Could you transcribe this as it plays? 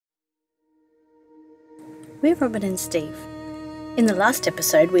We're Robin and Steve. In the last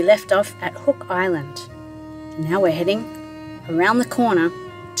episode we left off at Hook Island, and now we're heading around the corner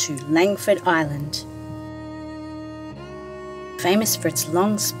to Langford Island. Famous for its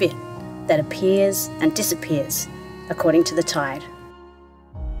long spit that appears and disappears according to the tide.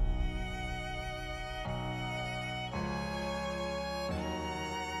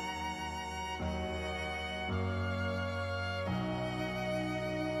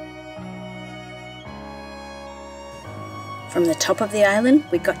 From the top of the island,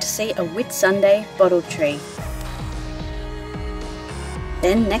 we got to see a Whitsunday bottle tree.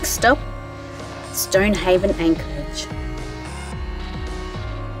 Then next stop, Stonehaven anchorage.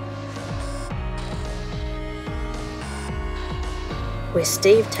 Where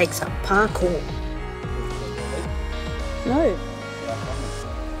Steve takes up parkour. No.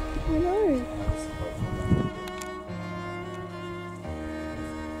 I know.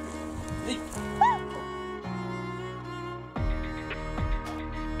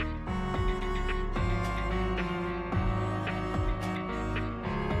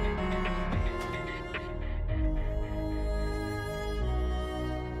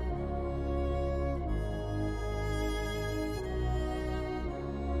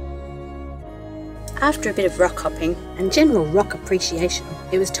 After a bit of rock hopping and general rock appreciation,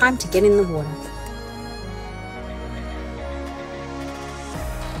 it was time to get in the water.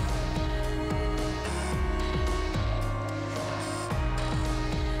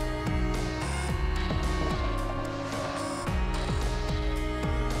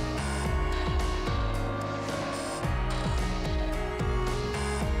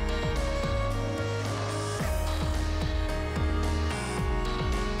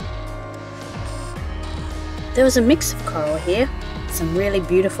 There was a mix of coral here, some really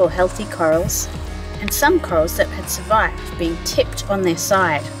beautiful healthy corals, and some corals that had survived being tipped on their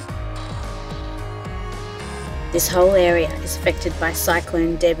side. This whole area is affected by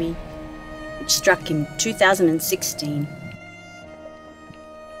Cyclone Debbie, which struck in 2016.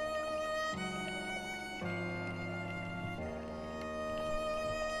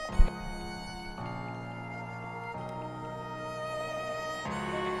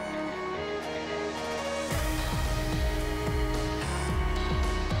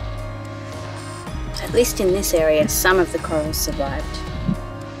 At least in this area, some of the corals survived.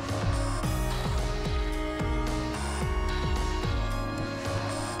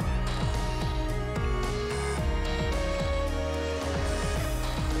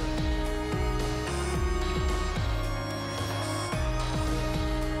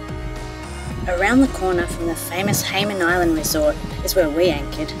 Around the corner from the famous Hayman Island resort is where we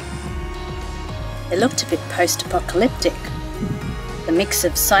anchored. It looked a bit post-apocalyptic, the mix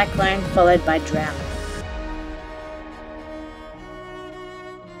of cyclone followed by drought.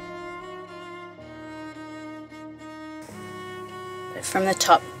 But from the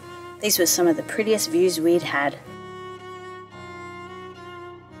top, these were some of the prettiest views we'd had.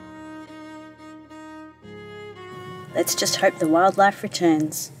 Let's just hope the wildlife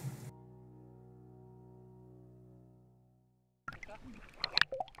returns.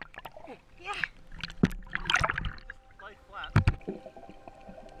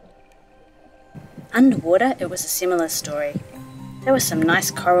 Underwater, it was a similar story. There were some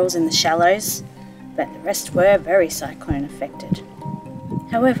nice corals in the shallows, but the rest were very cyclone affected.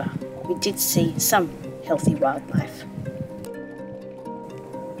 However, we did see some healthy wildlife.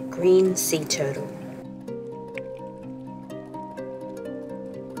 Green sea turtle.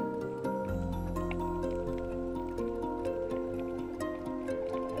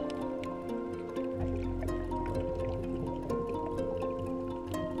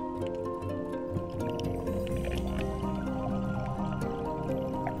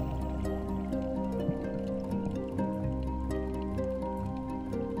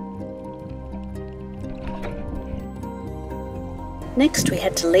 Next we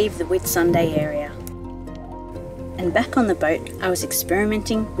had to leave the Whitsunday area. And back on the boat I was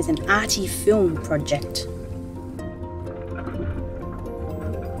experimenting with an arty film project.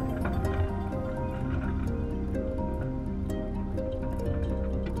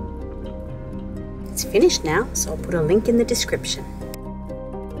 It's finished now, so I'll put a link in the description.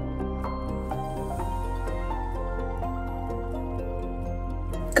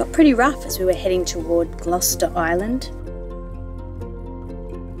 It got pretty rough as we were heading toward Gloucester Island.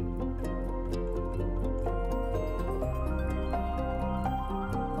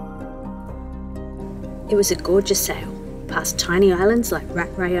 It was a gorgeous sail, past tiny islands like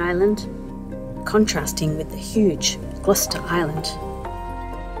Rakali Island, contrasting with the huge Gloucester Island.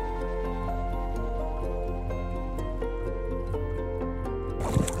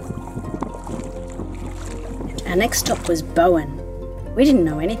 Our next stop was Bowen. We didn't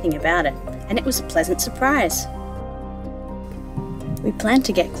know anything about it, and it was a pleasant surprise. We planned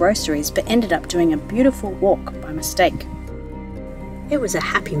to get groceries but ended up doing a beautiful walk by mistake. It was a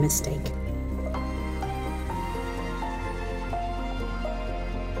happy mistake.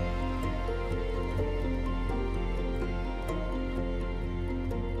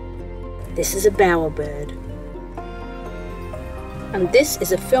 This is a bowerbird. And this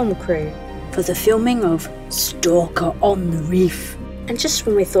is a film crew for the filming of Stalker on the Reef. And just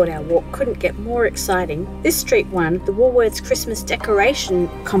when we thought our walk couldn't get more exciting, this street won the Woolworths Christmas Decoration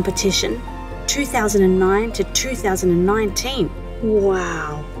Competition 2009 to 2019.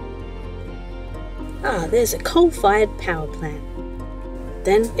 Wow. Ah, there's a coal-fired power plant.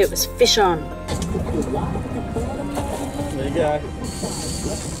 Then it was fish on. There you go.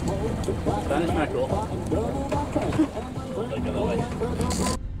 Spanish mackerel.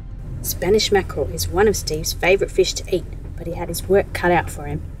 Spanish mackerel is one of Steve's favourite fish to eat, but he had his work cut out for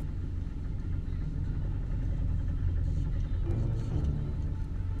him.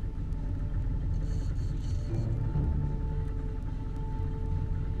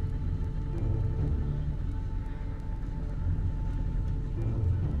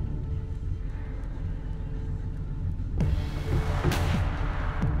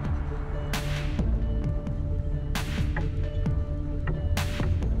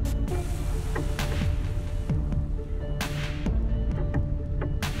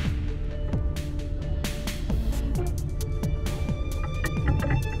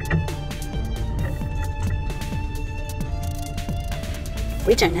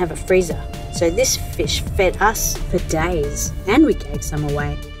 We don't have a freezer, so this fish fed us for days, and we gave some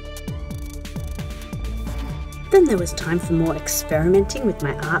away. Then there was time for more experimenting with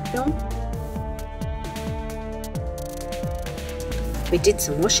my art film. We did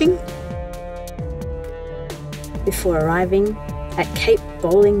some washing before arriving at Cape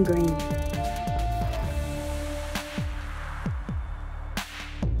Bowling Green.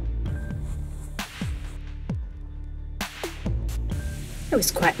 It was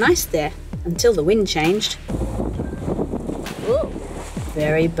quite nice there, until the wind changed. Ooh,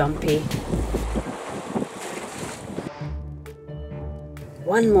 very bumpy.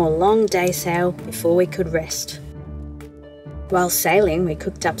 One more long day sail before we could rest. While sailing, we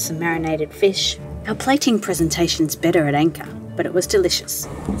cooked up some marinated fish. Our plating presentation's better at anchor, but it was delicious.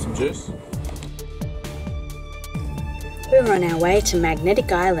 Some juice. We were on our way to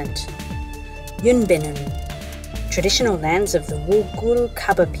Magnetic Island, Yunbenun, traditional lands of the Wulguru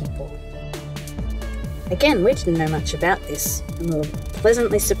Kaba people. Again, we didn't know much about this, and we were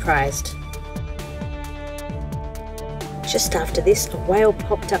pleasantly surprised. Just after this, a whale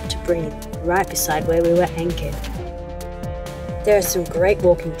popped up to breathe, right beside where we were anchored. There are some great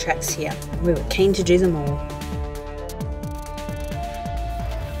walking tracks here, and we were keen to do them all.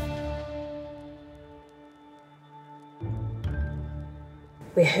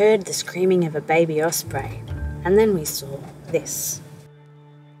 We heard the screaming of a baby osprey, and then we saw this.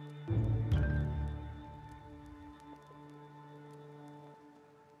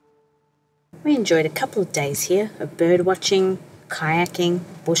 We enjoyed a couple of days here of bird watching, kayaking,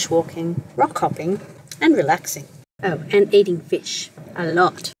 bushwalking, rock hopping, and relaxing. Oh, and eating fish. A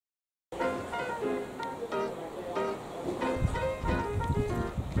lot.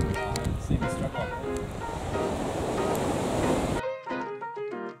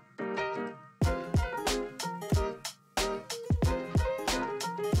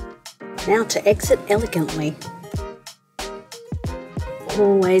 Now to exit elegantly.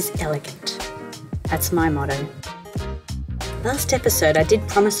 Always elegant. That's my motto. Last episode I did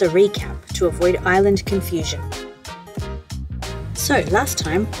promise a recap to avoid island confusion. So last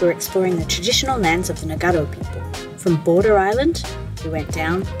time we were exploring the traditional lands of the Ngaro people. From Border Island, we went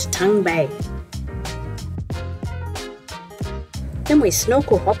down to Tongue Bay. Then we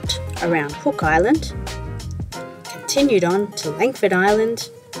snorkel hopped around Hook Island, continued on to Langford Island,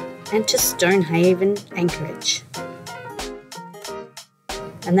 and to Stonehaven anchorage.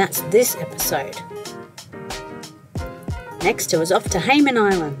 And that's this episode. Next it was off to Hayman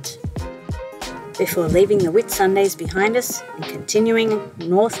Island, before leaving the Whitsundays behind us and continuing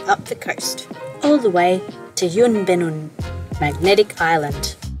north up the coast, all the way to Yunbenun, Magnetic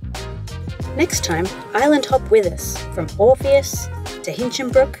Island. Next time, island hop with us from Orpheus to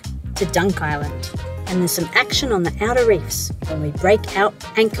Hinchinbrook to Dunk Island. And there's some action on the outer reefs when we break out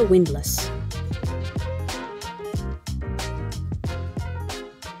anchor windlass.